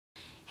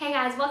Hey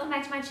guys, welcome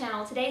back to my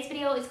channel. Today's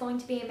video is going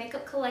to be a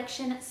makeup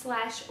collection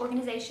 /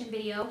 organization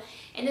video.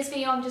 In this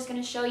video, I'm just going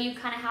to show you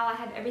kind of how I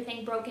have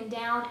everything broken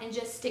down and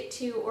just stick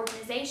to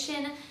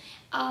organization.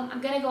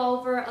 I'm going to go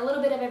over a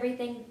little bit of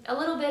everything, a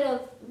little bit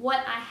of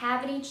what I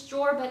have in each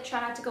drawer, but try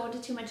not to go into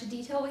too much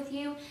detail with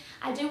you.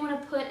 I do want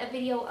to put a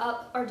video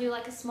up or do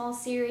like a small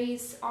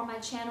series on my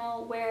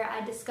channel where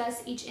I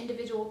discuss each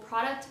individual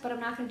product, but I'm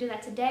not going to do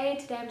that today.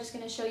 Today I'm just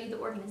going to show you the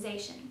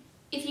organization.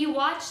 If you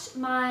watched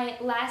my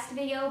last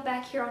video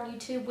back here on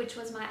YouTube, which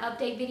was my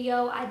update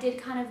video, I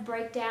did kind of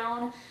break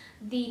down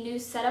the new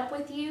setup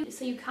with you,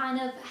 so you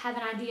kind of have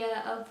an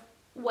idea of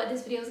what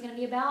this video is going to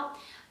be about,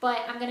 but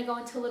I'm going to go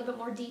into a little bit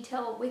more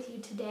detail with you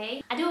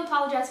today. I do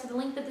apologize for the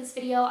length of this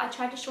video. I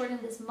tried to shorten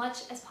it as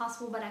much as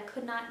possible, but I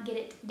could not get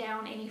it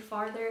down any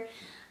farther.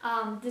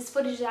 This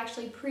footage is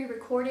actually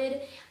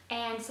pre-recorded,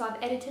 and so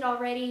I've edited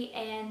already,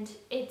 and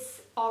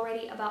it's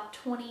already about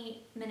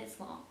 20 minutes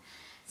long.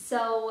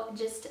 So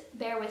just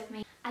bear with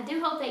me. I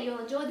do hope that you'll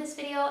enjoy this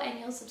video and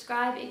you'll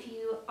subscribe if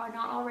you are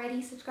not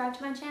already subscribed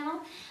to my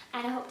channel,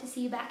 and I hope to see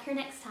you back here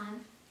next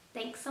time.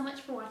 Thanks so much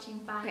for watching.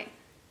 Bye.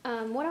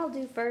 Okay. What I'll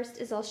do first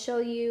is I'll show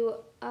you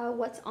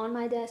what's on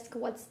my desk,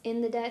 what's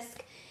in the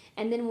desk,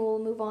 and then we'll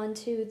move on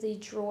to the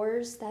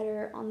drawers that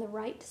are on the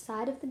right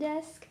side of the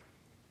desk.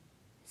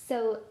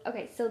 So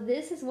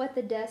this is what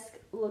the desk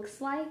looks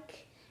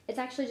like. It's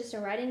actually just a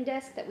writing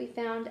desk that we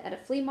found at a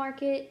flea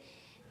market,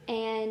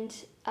 and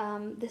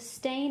the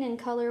stain and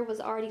color was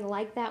already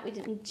like that. We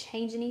didn't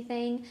change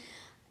anything.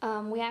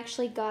 We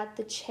actually got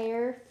the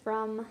chair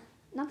from,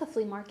 not the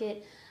flea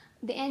market,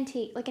 the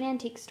antique, like an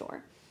antique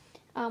store.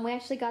 We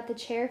actually got the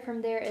chair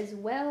from there as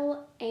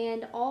well,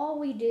 and all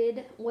we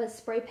did was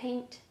spray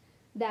paint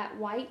that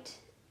white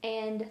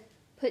and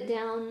put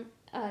down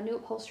new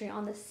upholstery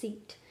on the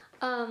seat.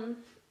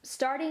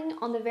 Starting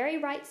on the very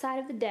right side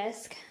of the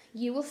desk,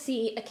 you will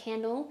see a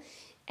candle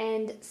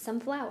and some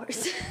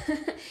flowers.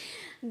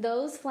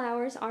 Those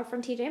flowers are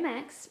from TJ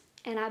Maxx,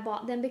 and I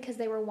bought them because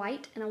they were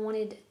white and I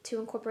wanted to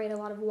incorporate a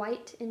lot of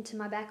white into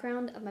my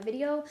background of my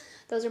video.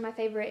 Those are my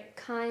favorite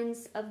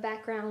kinds of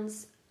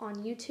backgrounds on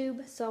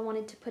YouTube, so I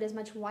wanted to put as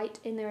much white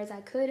in there as I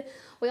could.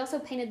 We also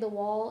painted the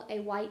wall a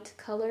white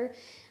color.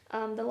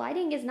 The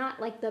lighting is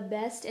not like the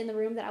best in the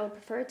room that I would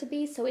prefer it to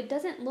be, so it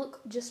doesn't look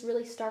just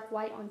really stark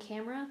white on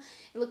camera.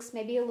 It looks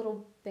maybe a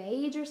little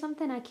beige or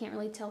something. I can't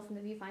really tell from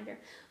the viewfinder,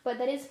 but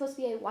that is supposed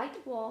to be a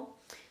white wall.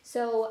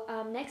 So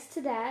next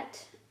to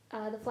that,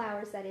 the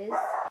flowers that is,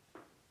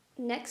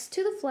 next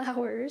to the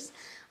flowers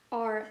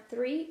are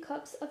 3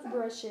 cups of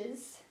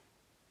brushes.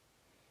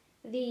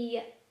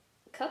 The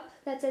cup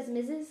that says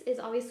Mrs. is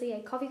obviously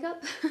a coffee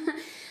cup.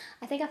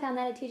 I think I found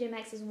that at TJ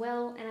Maxx as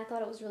well, and I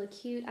thought it was really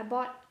cute. I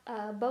bought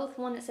both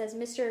one that says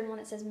Mr. and one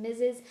that says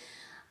Mrs.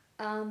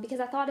 Because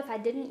I thought if I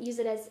didn't use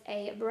it as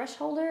a brush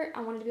holder,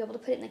 I wanted to be able to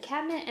put it in the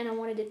cabinet, and I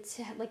wanted it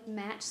to like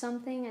match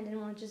something. I didn't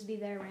want it to just be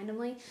there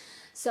randomly.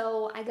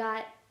 So I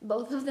got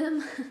both of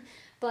them,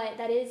 but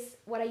that is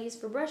what I use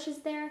for brushes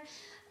there.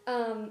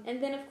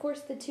 And then of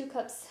course the 2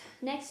 cups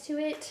next to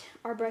it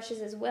are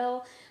brushes as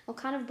well. I'll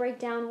kind of break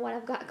down what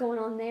I've got going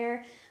on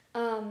there.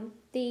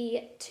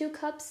 The 2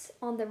 cups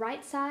on the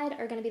right side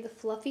are going to be the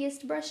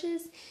fluffiest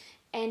brushes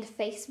and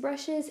face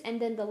brushes,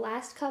 and then the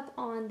last cup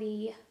on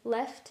the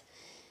left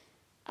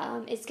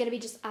is going to be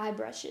just eye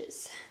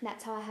brushes.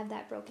 That's how I have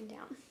that broken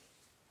down.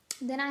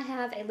 Then I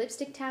have a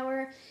lipstick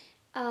tower.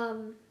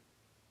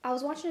 I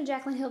was watching a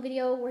Jaclyn Hill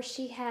video where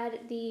she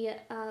had the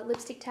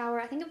lipstick tower.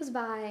 I think it was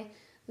by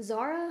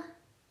Zara,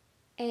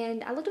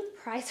 and I looked at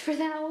the price for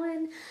that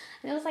one,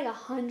 and it was like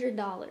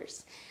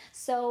 $100.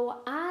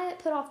 So I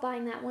put off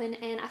buying that one,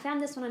 and I found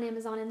this one on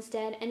Amazon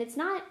instead, and it's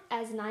not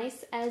as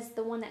nice as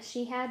the one that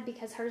she had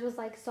because hers was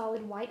like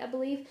solid white, I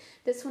believe.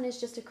 This one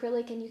is just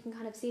acrylic, and you can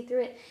kind of see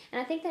through it,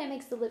 and I think that it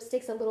makes the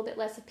lipsticks a little bit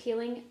less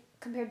appealing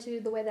compared to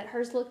the way that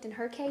hers looked in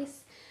her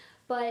case.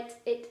 But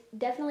it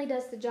definitely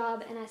does the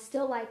job, and I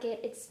still like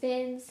it. It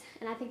spins,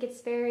 and I think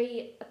it's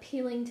very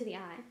appealing to the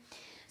eye.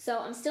 So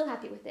I'm still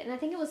happy with it, and I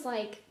think it was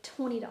like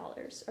 $20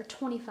 or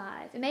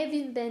 $25. It may have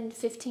even been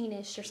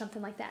 15-ish or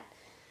something like that.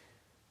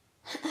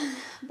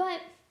 But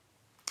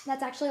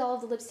that's actually all of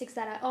the lipsticks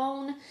that I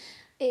own.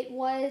 It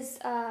was,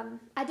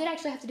 I did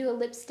actually have to do a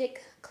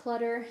lipstick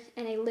clutter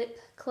and a lip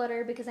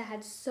clutter because I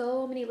had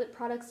so many lip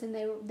products, and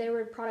they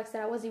were products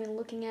that I wasn't even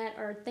looking at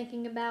or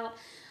thinking about.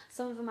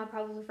 Some of them I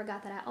probably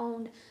forgot that I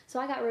owned. So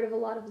I got rid of a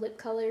lot of lip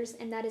colors,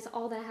 and that is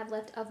all that I have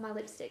left of my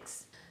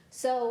lipsticks.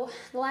 So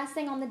the last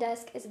thing on the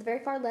desk is at the very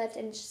far left,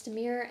 and it's just a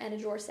mirror and a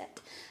drawer set.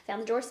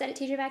 Found the drawer set at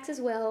TJ Maxx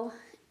as well,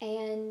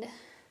 and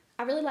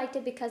I really liked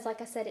it because,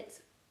 like I said,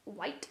 it's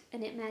white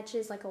and it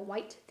matches like a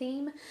white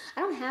theme. I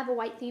don't have a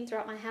white theme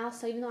throughout my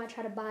house, so even though I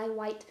try to buy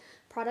white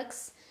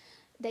products,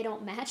 they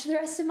don't match the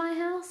rest of my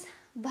house.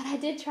 But I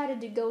did try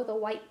to go with a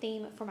white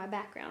theme for my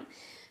background,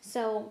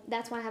 so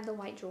that's why I have the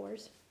white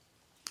drawers.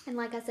 And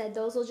like I said,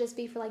 those will just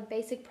be for like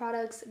basic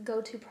products,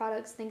 go-to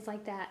products, things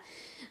like that,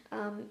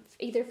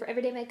 either for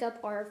everyday makeup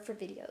or for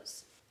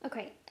videos.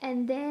 Okay,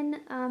 and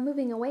then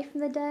moving away from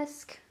the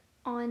desk,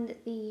 On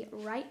the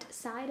right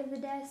side of the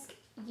desk,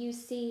 you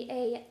see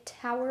a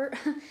tower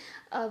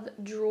of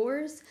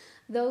drawers.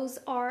 Those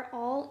are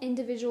all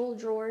individual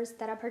drawers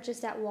that I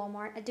purchased at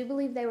Walmart. I do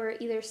believe they were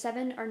either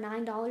 $7 or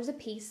 $9 a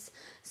piece.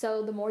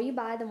 So the more you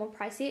buy, the more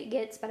pricey it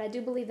gets. But I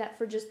do believe that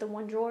for just the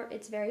one drawer,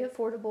 it's very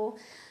affordable.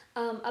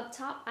 Up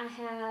top, I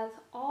have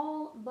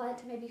all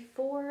but maybe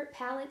 4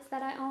 palettes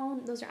that I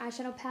own. Those are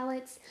eyeshadow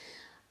palettes.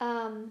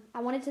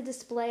 I wanted to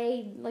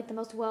display like the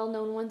most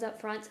well-known ones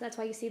up front, so that's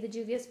why you see the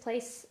Juvia's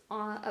Place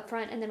up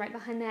front, and then right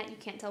behind that, you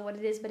can't tell what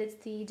it is, but it's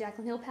the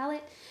Jaclyn Hill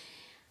palette.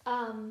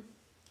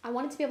 I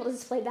wanted to be able to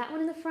display that one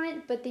in the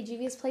front, but the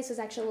Juvia's Place was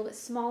actually a little bit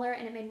smaller,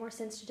 and it made more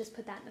sense to just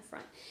put that in the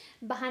front.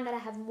 Behind that, I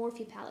have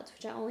Morphe palettes,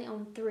 which I only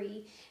own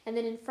 3, and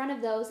then in front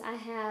of those, I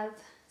have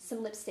some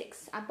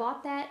lipsticks. I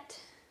bought that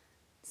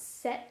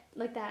set,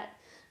 like that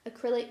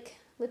acrylic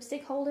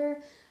lipstick holder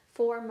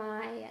for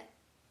my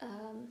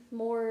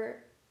more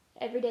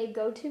everyday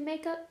go-to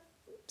makeup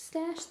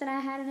stash that I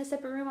had in a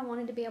separate room. I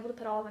wanted to be able to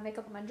put all of my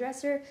makeup on my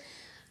dresser,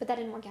 but that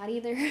didn't work out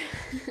either.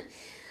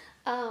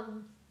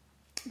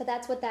 But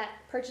that's what that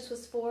purchase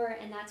was for,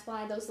 and that's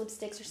why those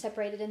lipsticks are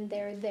separated and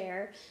they're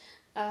there,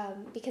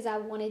 because I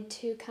wanted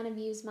to kind of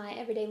use my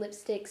everyday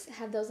lipsticks,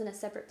 have those in a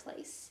separate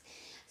place.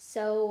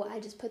 So I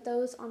just put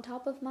those on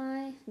top of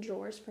my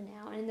drawers for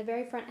now. And in the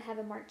very front, I have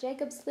a Marc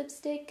Jacobs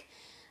lipstick.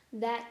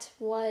 That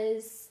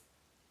was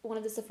one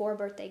of the Sephora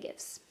birthday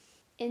gifts.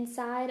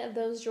 Inside of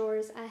those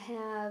drawers, I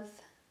have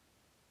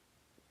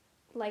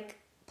like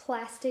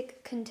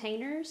plastic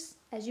containers,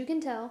 as you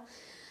can tell.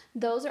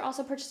 Those are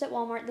also purchased at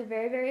Walmart. They're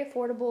very, very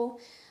affordable.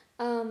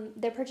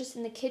 They're purchased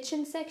in the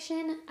kitchen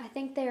section. I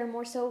think they are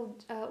more so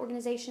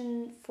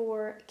organization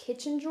for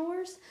kitchen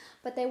drawers,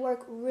 but they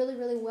work really,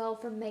 really well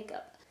for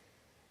makeup.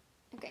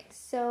 Okay,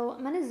 so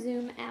I'm gonna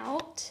zoom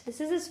out.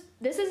 This is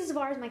as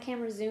far as my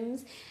camera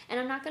zooms, and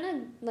I'm not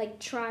gonna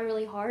like try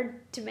really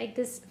hard to make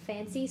this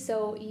fancy.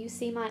 So you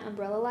see my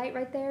umbrella light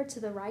right there to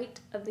the right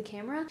of the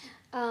camera.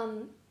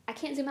 I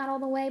can't zoom out all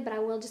the way, but I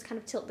will just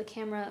kind of tilt the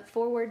camera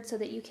forward so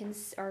that you can,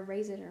 or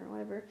raise it or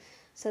whatever,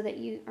 so that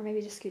you, or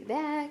maybe just scoot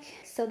back.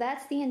 So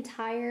that's the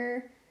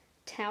entire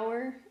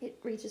tower. It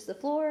reaches the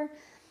floor.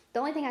 The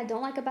only thing I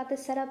don't like about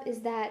this setup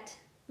is that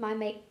my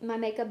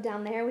makeup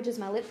down there, which is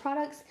my lip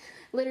products,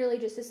 literally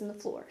just sits on the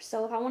floor.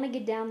 So if I want to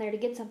get down there to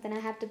get something, I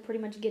have to pretty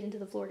much get into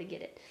the floor to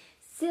get it.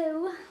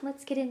 So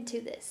let's get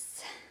into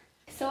this.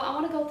 So I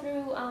want to go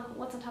through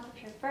what's on top of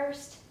here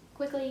first.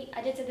 Quickly,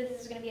 I did say that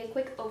this is going to be a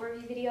quick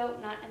overview video,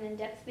 not an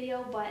in-depth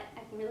video, but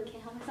I really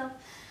can't help myself.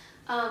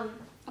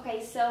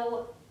 Okay,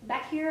 so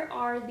back here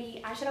are the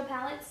eyeshadow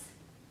palettes.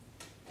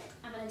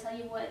 I'm going to tell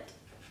you what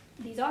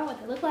these are, what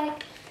they look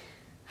like.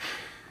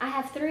 I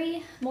have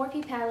 3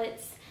 Morphe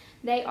palettes.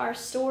 They are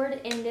stored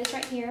in this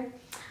right here.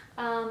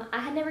 I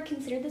had never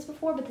considered this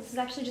before, but this is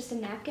actually just a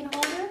napkin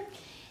holder,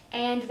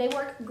 and they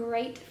work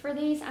great for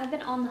these. I've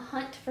been on the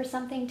hunt for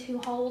something to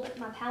hold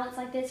my palettes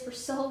like this for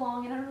so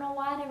long, and I don't know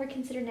why I never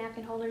considered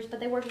napkin holders, but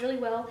they work really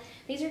well.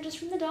 These are just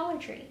from the Dollar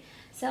Tree,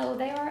 so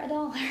they are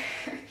 $1.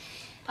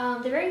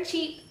 They're very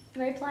cheap,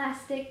 very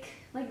plastic,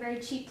 like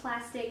very cheap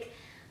plastic,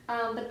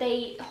 but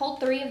they hold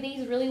 3 of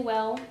these really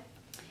well,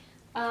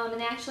 and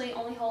they actually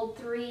only hold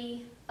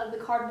 3 of the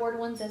cardboard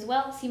ones as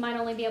well, so you might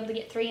only be able to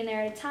get 3 in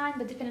there at a time,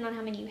 but depending on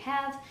how many you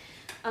have,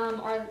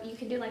 or you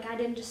could do like I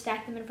did and just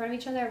stack them in front of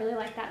each other. I really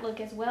like that look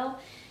as well.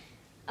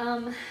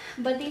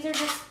 But these are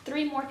just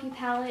 3 Morphe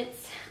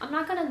palettes. I'm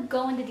not going to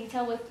go into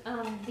detail with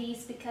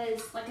these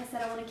because, like I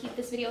said, I want to keep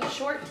this video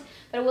short,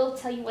 but I will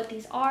tell you what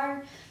these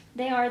are.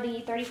 They are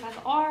the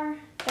 35R,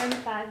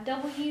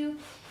 35W,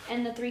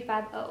 and the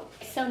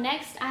 350. So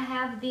next I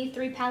have the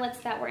 3 palettes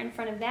that were in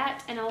front of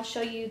that, and I'll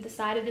show you the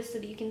side of this so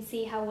that you can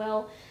see how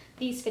well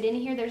these fit in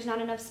here. There's not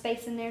enough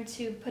space in there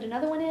to put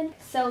another one in.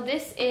 So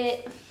this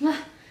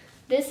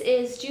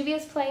is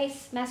Juvia's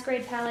Place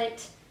Masquerade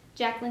palette,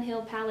 Jaclyn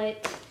Hill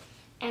palette,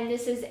 and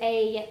this is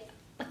a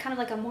kind of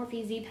like a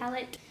Morphe Z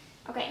palette.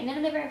 Okay, and then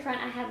in the very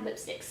front I have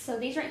lipsticks. So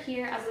these right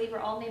here I believe are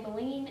all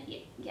Maybelline.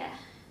 Yeah.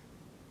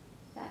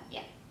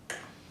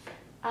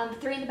 The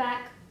 3 in the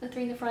back, the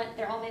 3 in the front,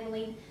 they're all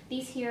Maybelline.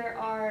 These here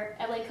are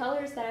LA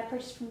colors that I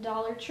purchased from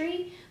Dollar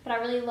Tree, but I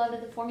really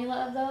loved the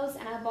formula of those,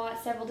 and I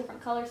bought several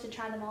different colors to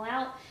try them all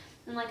out.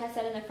 And like I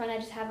said, in the front I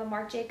just have a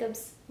Marc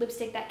Jacobs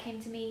lipstick that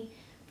came to me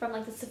from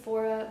like the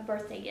Sephora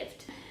birthday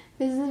gift.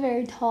 This is a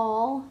very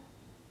tall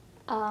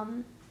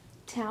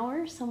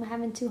tower, so I'm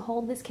having to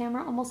hold this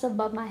camera almost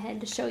above my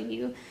head to show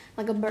you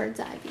like a bird's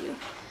eye view.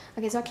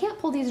 Okay, so I can't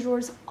pull these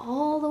drawers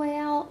all the way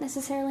out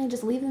necessarily and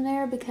just leave them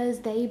there because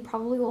they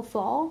probably will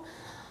fall.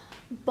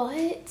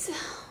 But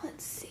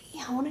let's see,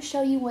 I want to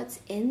show you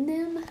what's in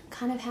them,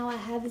 kind of how I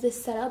have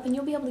this set up, and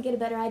you'll be able to get a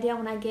better idea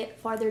when I get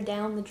farther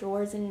down the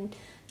drawers and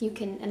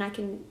I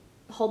can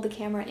hold the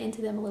camera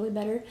into them a little bit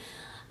better.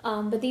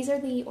 But these are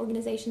the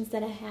organizations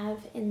that I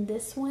have in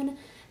this one.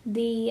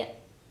 The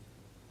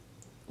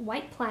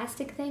white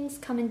plastic things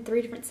come in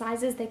 3 different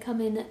sizes. They come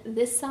in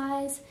this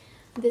size,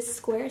 this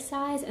square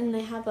size, and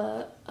they have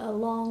a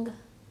long,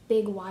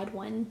 big, wide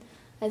one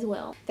as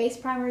well. Face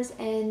primers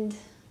and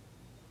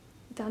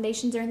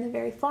foundations are in the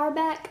very far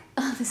back.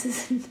 Oh, this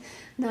is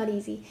not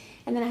easy.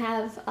 And then I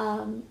have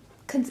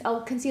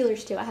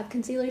concealers too. I have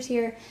concealers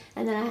here,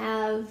 and then I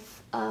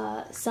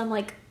have some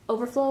like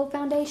overflow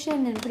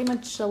foundation and pretty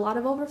much a lot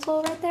of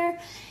overflow right there.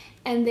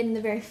 And then in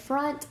the very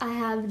front I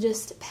have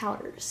just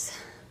powders.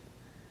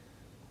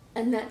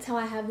 And that's how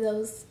I have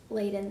those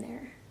laid in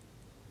there.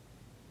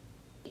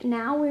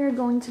 Now we're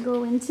going to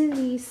go into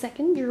the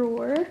second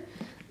drawer.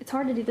 It's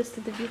hard to do this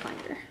through the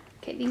viewfinder.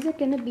 Okay, these are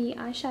going to be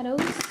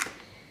eyeshadows,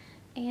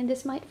 and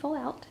this might fall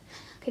out.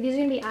 Okay, these are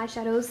going to be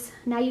eyeshadows.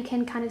 Now you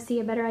can kind of see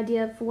a better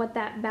idea of what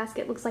that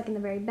basket looks like in the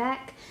very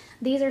back.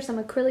 These are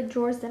some acrylic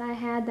drawers that I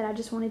had that I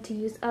just wanted to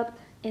use up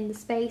in the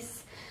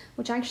space,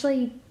 which I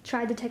actually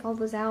tried to take all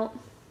those out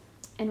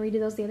and redo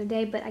those the other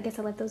day, but I guess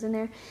I left those in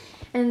there.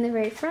 And in the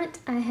very front,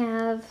 I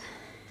have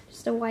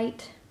just a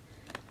white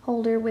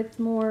holder with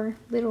more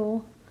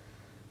little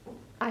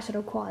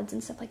eyeshadow quads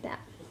and stuff like that.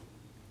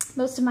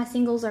 Most of my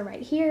singles are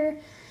right here,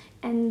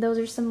 and those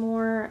are some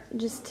more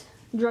just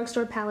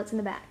drugstore palettes in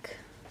the back.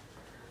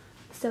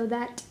 So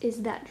that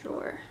is that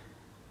drawer.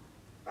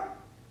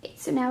 Okay,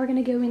 so now we're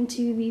going to go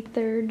into the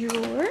third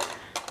drawer,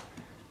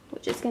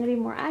 which is going to be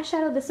more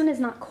eyeshadow. This one is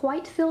not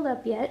quite filled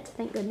up yet,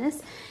 thank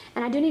goodness.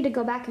 And I do need to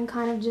go back and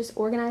kind of just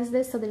organize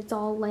this so that it's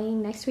all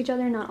laying next to each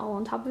other, not all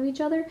on top of each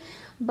other.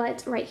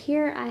 But right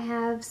here I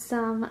have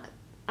some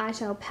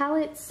eyeshadow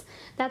palettes.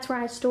 That's where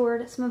I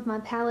stored some of my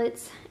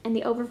palettes, and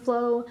the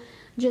overflow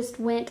just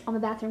went on the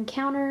bathroom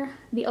counter.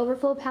 The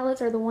overflow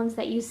palettes are the ones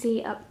that you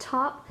see up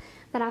top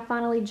that I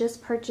finally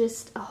just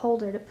purchased a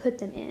holder to put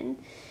them in.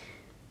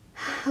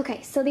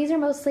 Okay, so these are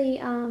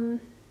mostly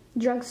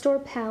drugstore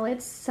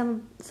palettes,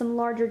 some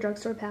larger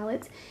drugstore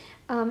palettes.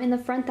 In the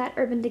front, that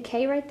Urban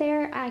Decay right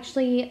there, I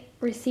actually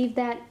received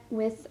that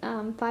with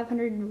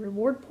 500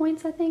 reward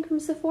points, I think, from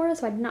Sephora,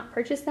 so I did not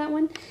purchase that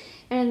one.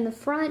 And in the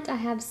front, I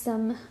have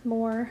some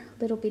more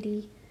little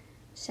bitty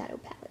shadow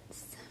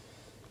palettes.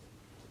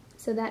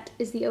 So that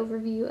is the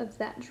overview of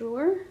that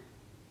drawer.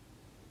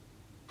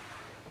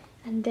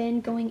 And then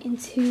going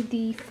into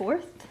the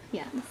fourth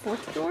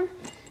drawer.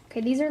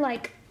 Okay, these are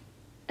like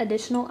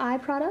additional eye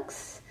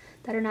products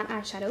that are not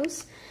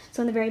eyeshadows.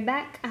 So in the very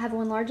back, I have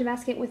one large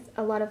basket with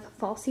a lot of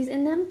falsies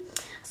in them.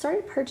 I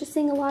started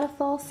purchasing a lot of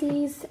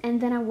falsies, and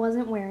then I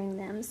wasn't wearing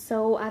them.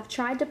 So I've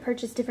tried to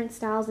purchase different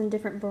styles and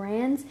different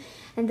brands,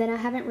 and then I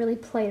haven't really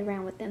played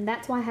around with them.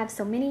 That's why I have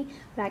so many,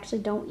 but I actually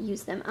don't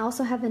use them. I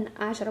also have an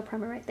eyeshadow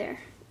primer right there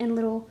and a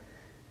little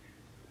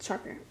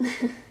sharpener.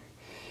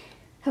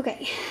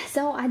 Okay,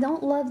 so I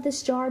don't love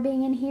this jar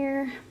being in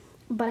here,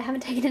 but I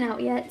haven't taken it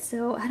out yet,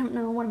 so I don't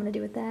know what I'm going to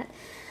do with that.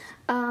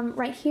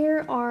 Right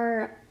here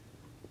are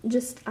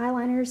just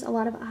eyeliners, a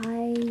lot of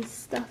eye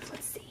stuff.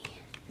 Let's see.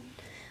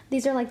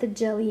 These are like the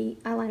jelly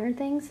eyeliner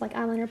things, like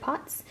eyeliner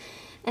pots.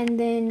 And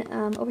then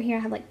over here I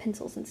have like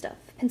pencils and stuff,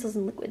 pencils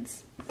and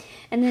liquids.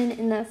 And then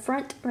in the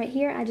front right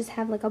here, I just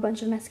have like a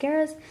bunch of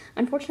mascaras.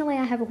 Unfortunately,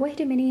 I have way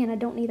too many and I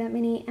don't need that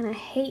many,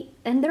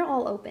 and they're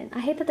all open. I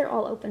hate that they're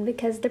all open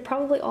because they're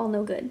probably all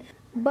no good.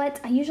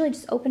 But I usually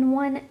just open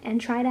one and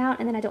try it out,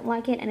 and then I don't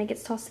like it and it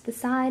gets tossed to the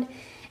side.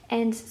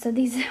 And so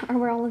these are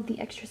where all of the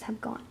extras have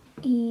gone.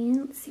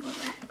 And let's see what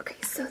we're at.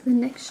 Okay, so the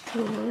next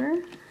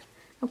drawer.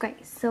 Okay,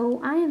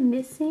 so I am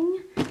missing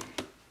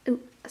a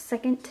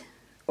second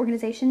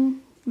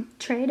organization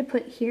tray to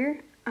put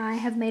here. I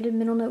have made a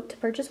mental note to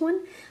purchase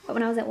one, but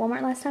when I was at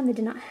Walmart last time, they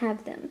did not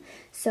have them.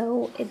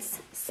 So it's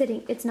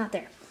sitting, it's not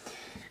there.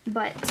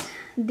 But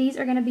these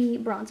are gonna be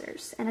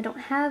bronzers, and I don't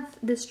have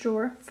this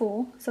drawer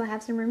full, so I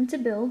have some room to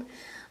build.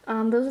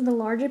 Those are the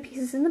larger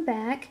pieces in the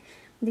back.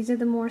 These are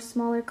the more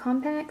smaller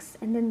compacts,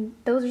 and then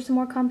those are some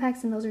more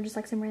compacts, and those are just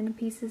like some random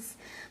pieces.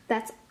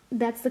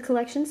 That's the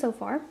collection so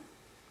far.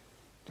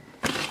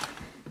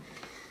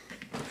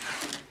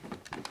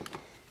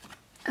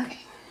 Okay,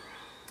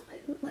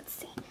 let's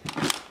see.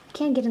 I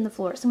can't get in the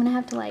floor, so I'm gonna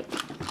have to like,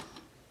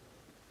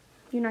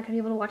 you're not gonna be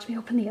able to watch me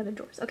open the other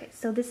drawers. Okay,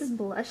 so this is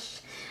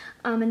blush.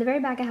 In the very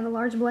back I have a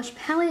large blush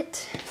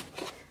palette,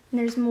 and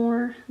there's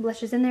more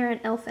blushes in there, an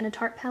e.l.f. and a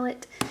Tarte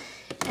palette,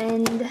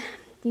 and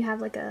you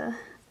have like a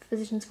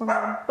Physicians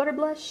Formula butter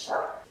blush.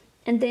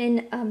 And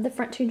then the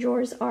front two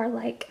drawers are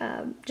like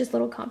just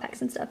little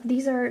compacts and stuff.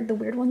 These are the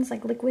weird ones,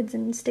 like liquids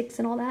and sticks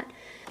and all that.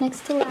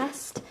 Next to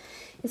last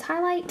is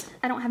highlight.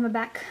 I don't have a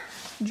back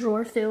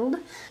drawer filled.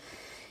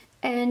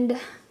 And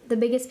the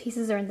biggest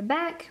pieces are in the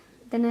back.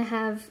 Then I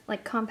have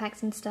like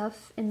compacts and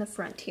stuff in the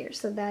front here.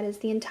 So that is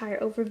the entire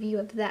overview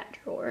of that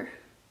drawer.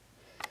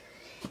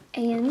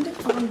 And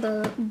on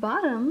the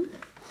bottom,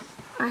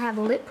 I have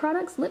lip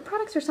products. Lip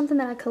products are something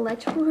that I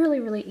collect really,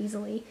 really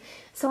easily.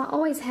 So I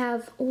always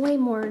have way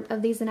more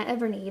of these than I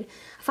ever need.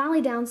 I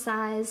finally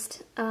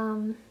downsized,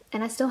 and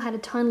I still had a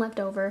ton left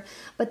over,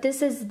 but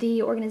this is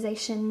the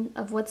organization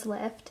of what's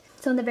left.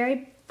 So in the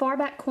very far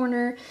back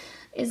corner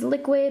is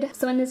liquid.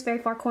 So in this very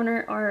far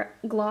corner are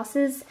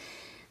glosses.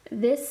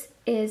 This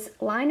is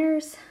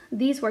liners.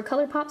 These were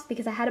Color Pops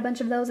because I had a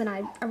bunch of those, and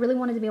I really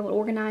wanted to be able to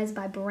organize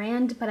by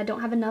brand, but I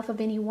don't have enough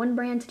of any one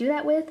brand to do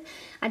that with.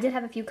 I did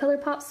have a few Color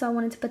Pops, so I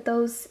wanted to put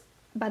those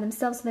by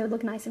themselves so they would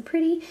look nice and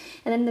pretty.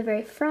 And then in the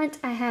very front,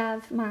 I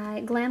have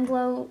my Glam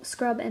Glow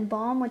Scrub and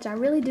Balm, which I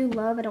really do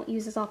love. I don't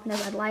use as often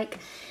as I'd like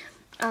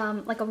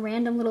a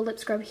random little lip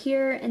scrub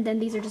here, and then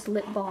these are just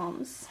lip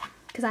balms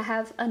because I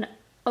have an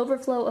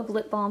overflow of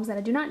lip balms that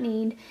I do not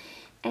need,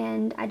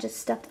 and I just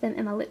stuffed them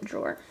in my lip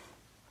drawer.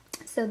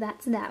 So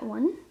that's that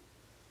one.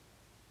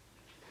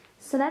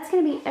 So that's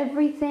going to be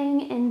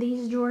everything in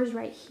these drawers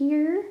right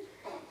here.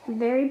 I'm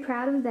very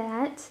proud of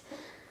that.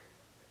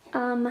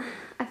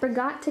 I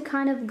forgot to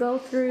kind of go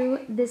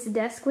through this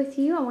desk with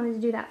you. I wanted to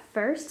do that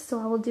first, so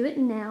I will do it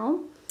now.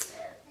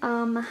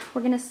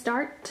 We're going to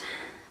start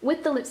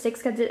with the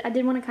lipsticks because I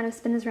did want to kind of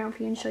spin this around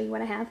for you and show you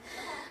what I have.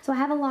 So I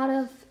have a lot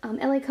of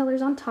LA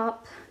Colors on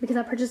top because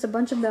I purchased a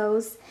bunch of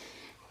those,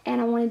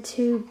 and I wanted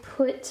to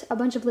put a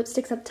bunch of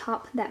lipsticks up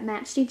top that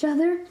matched each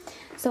other.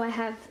 So I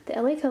have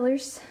the LA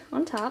Colors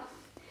on top,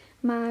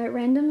 my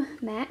random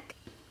MAC.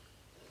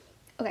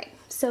 Okay,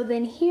 so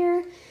then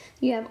here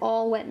you have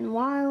all Wet n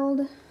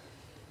Wild.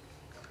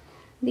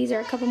 These are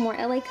a couple more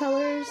LA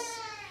Colors,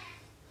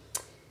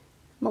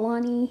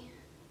 Milani,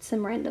 some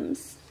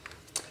randoms.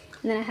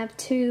 And then I have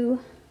two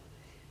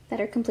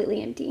that are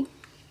completely empty.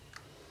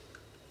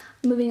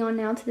 Moving on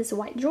now to this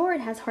white drawer.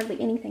 It has hardly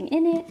anything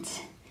in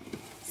it.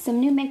 Some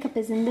new makeup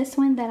is in this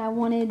one that I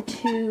wanted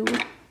to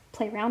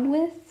play around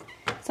with,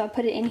 so I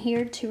put it in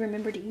here to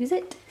remember to use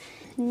it.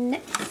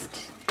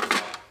 Next,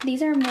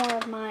 these are more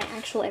of my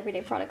actual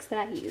everyday products that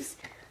I use.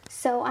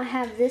 So I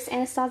have this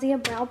Anastasia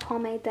brow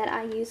pomade that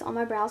I use on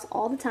my brows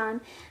all the time.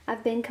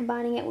 I've been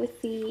combining it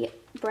with the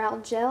brow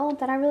gel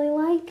that I really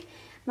like.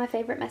 My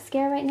favorite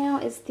mascara right now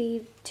is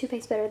the Too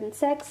Faced Better Than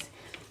Sex.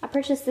 I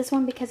purchased this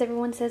one because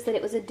everyone says that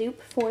it was a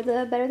dupe for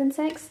the Better Than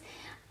Sex.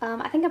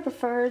 I think I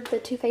prefer the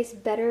Too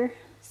Faced Better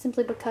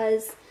simply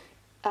because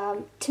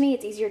to me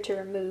it's easier to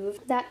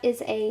remove. That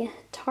is a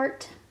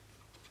Tarte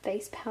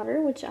face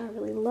powder, which I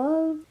really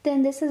love.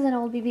 Then this is an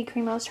old BB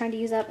cream I was trying to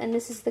use up, and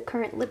this is the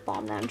current lip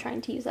balm that I'm trying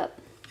to use up.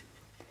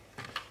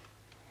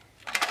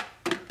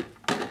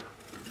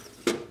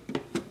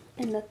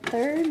 And the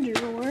third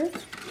drawer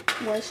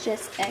was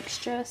just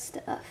extra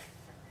stuff.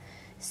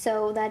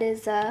 So that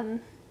is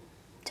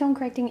tone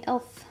correcting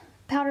e.l.f.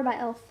 powder by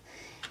e.l.f.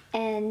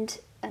 and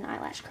an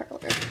eyelash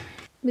curler.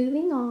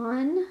 Moving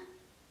on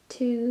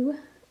to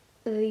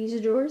these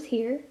drawers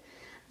here.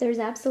 There's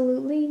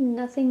absolutely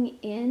nothing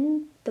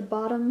in the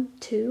bottom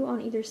two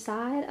on either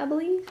side, I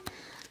believe,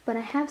 but I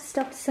have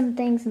stuffed some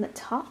things in the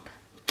top.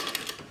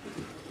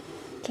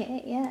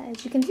 Okay, yeah,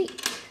 as you can see,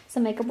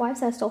 some makeup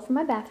wipes I stole from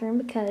my bathroom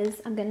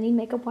because I'm gonna need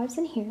makeup wipes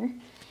in here,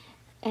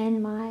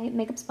 and my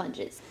makeup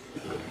sponges.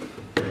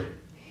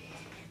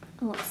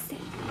 Let's see.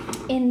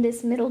 In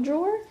this middle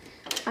drawer,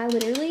 I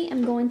literally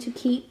am going to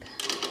keep,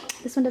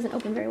 this one doesn't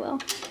open very well,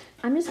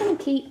 I'm just going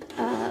to keep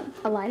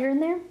a lighter in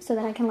there so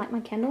that I can light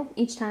my candle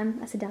each time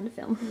I sit down to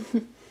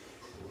film.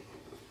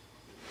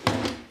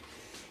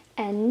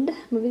 And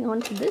moving on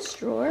to this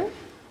drawer,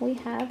 we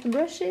have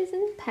brushes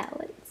and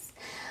palettes.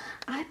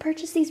 I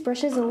purchased these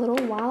brushes a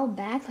little while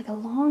back, like a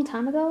long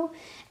time ago,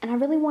 and I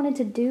really wanted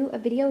to do a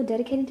video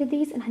dedicated to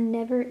these, and I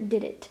never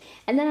did it.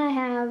 And then I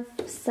have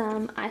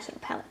some eyeshadow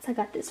palettes. I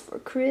got this for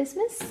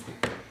Christmas.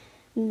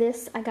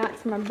 This I got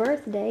for my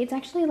birthday. It's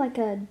actually like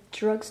a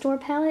drugstore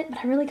palette, but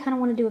I really kind of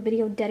want to do a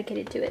video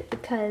dedicated to it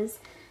because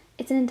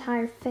it's an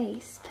entire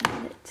face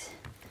palette.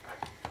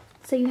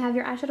 So you have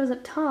your eyeshadows up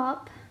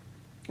top,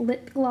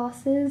 lip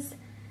glosses,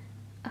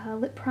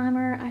 lip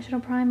primer,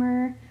 eyeshadow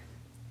primer,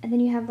 and then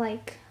you have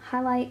like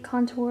highlight,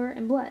 contour,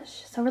 and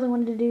blush. So I really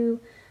wanted to do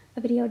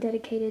a video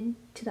dedicated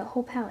to the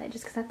whole palette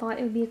just because I thought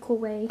it would be a cool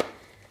way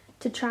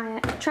to try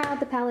out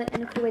the palette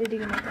and a cool way to do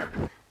your makeup.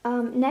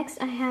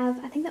 Next I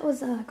have, I think that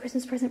was a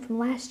Christmas present from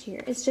last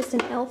year. It's just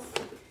an e.l.f.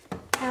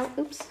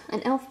 palette, an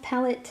e.l.f.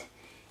 palette.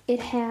 It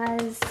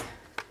has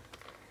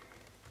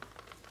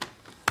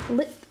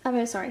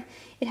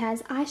it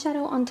has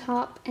eyeshadow on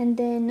top and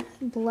then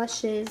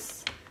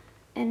blushes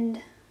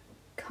and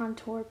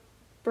contour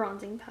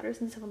bronzing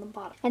powders and stuff on the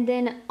bottom. And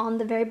then on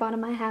the very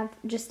bottom I have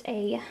just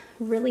a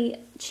really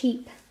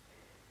cheap,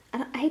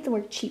 I hate the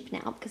word cheap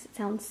now because it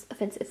sounds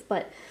offensive,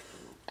 but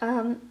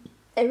a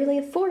really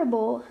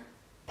affordable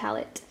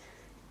palette.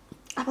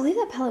 I believe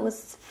that palette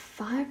was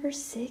 $5 or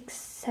 $6,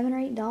 $7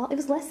 or $8. It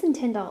was less than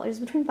 $10,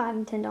 between $5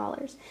 and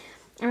 $10.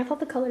 And I thought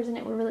the colors in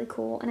it were really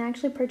cool. And I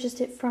actually purchased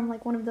it from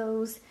like one of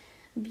those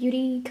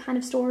beauty kind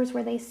of stores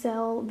where they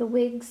sell the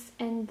wigs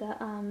and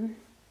the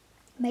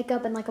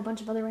makeup and like a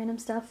bunch of other random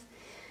stuff.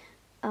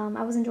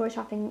 I was enjoying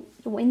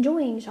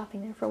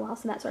shopping there for a while,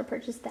 so that's where I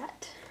purchased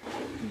that.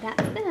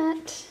 That's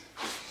that.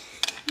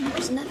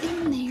 There's nothing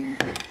in there.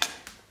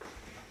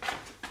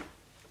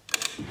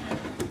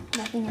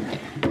 Nothing in there.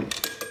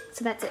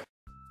 So that's it.